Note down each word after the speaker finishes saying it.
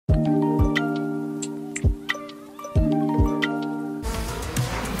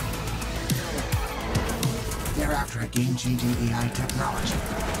game-changing AI technology.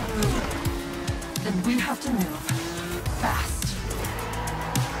 Then we have to move fast.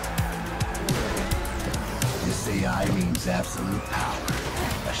 This AI means absolute power.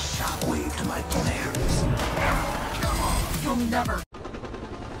 A shockwave to my plans. Come on, You'll never.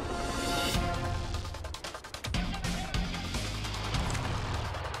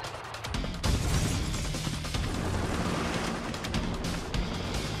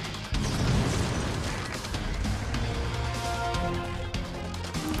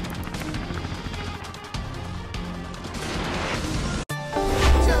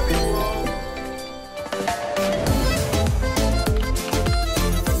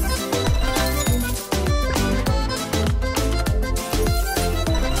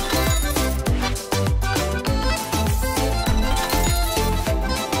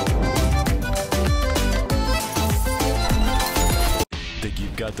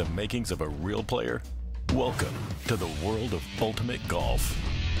 Got the makings of a real player? Welcome to the world of ultimate golf.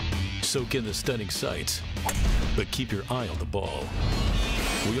 Soak in the stunning sights, but keep your eye on the ball.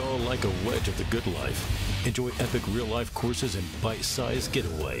 We all like a wedge of the good life. Enjoy epic real-life courses and bite-sized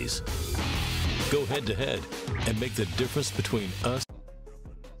getaways. Go head-to-head and make the difference between us.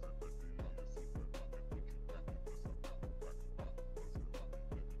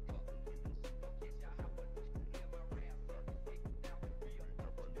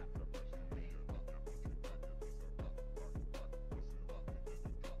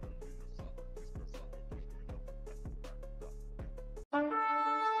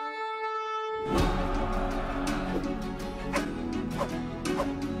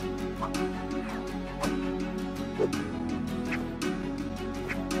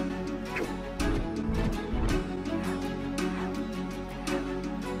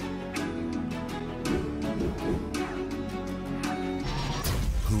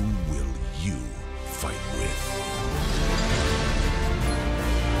 Who will you fight with?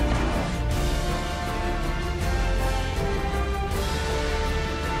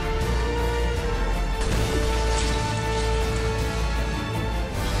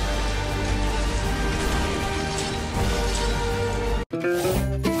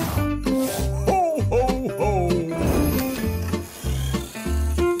 Ho, ho, ho!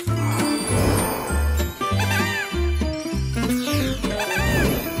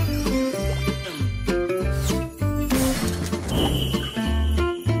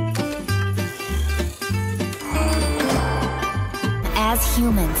 As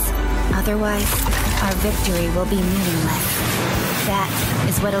humans, otherwise, our victory will be meaningless. That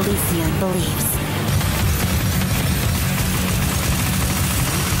is what Elysium believes.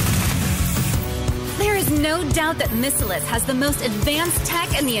 There is no doubt that Missilus has the most advanced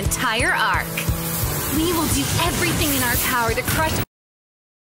tech in the entire Ark. We will do everything in our power to crush